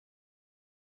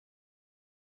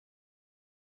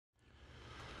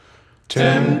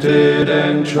Tempted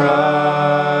and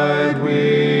tried,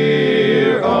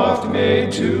 we're oft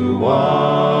made to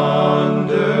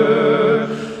wonder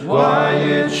why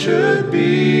it should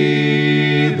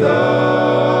be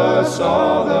thus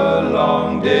all the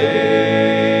long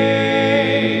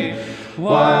day,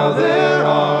 while there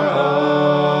are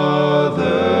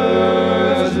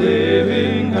others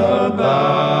living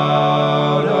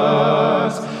about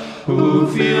us who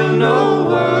feel no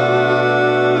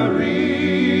worry,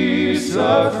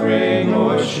 suffering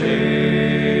or shame.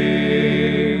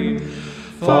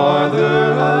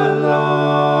 Farther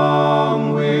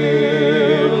along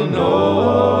we'll know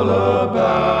all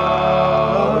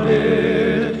about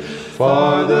it.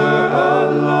 Farther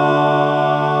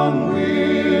along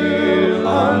we'll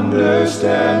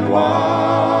understand why.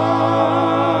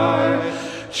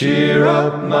 Cheer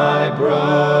up, my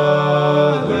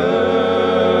brother,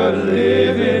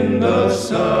 live in the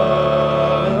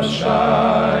sunshine.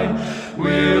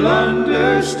 We'll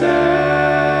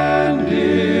understand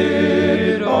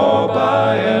it all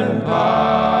by and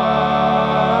by.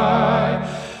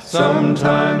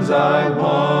 Sometimes I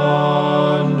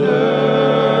wonder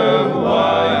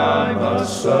why I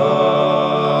must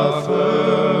suffer,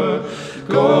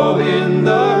 go in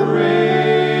the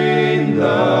rain,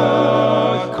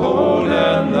 the cold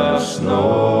and the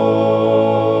snow,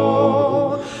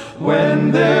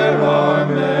 when there are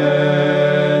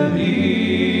many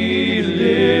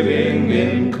living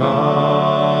in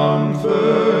comfort,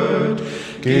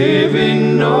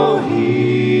 giving no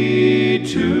heed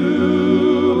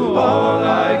to all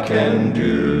I can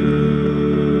do.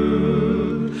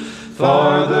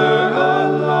 Farther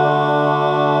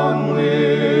along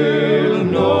we'll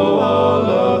know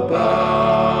all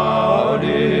about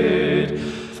it.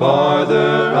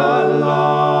 Farther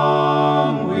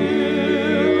along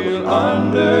we'll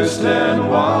understand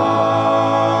why.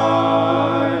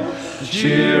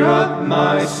 Cheer up,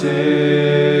 my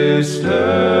sister,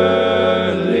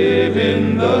 live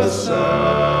in the sunshine.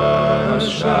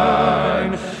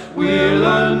 We'll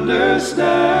understand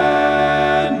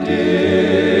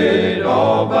it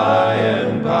all by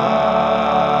and by.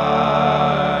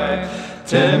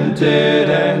 Tempted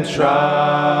and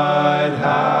tried,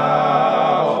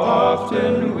 how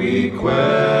often we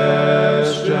question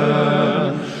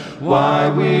why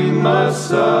we must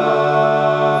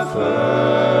suffer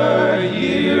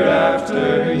year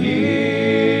after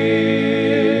year,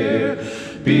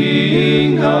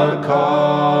 being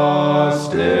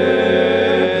accosted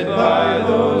by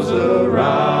those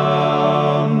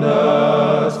around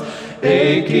us,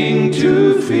 aching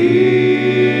to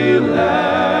feel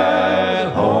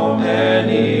at home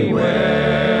anywhere.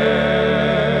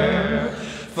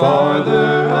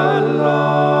 Farther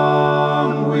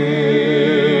along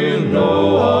we'll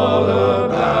know all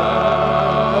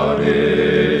about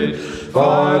it.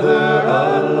 Farther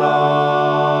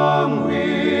along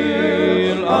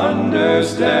we'll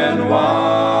understand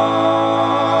why.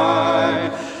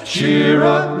 Cheer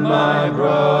up, my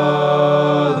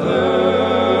brother,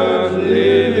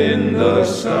 live in the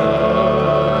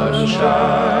sunshine.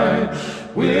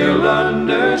 We'll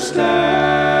understand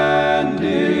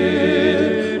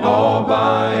it all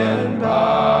by and by.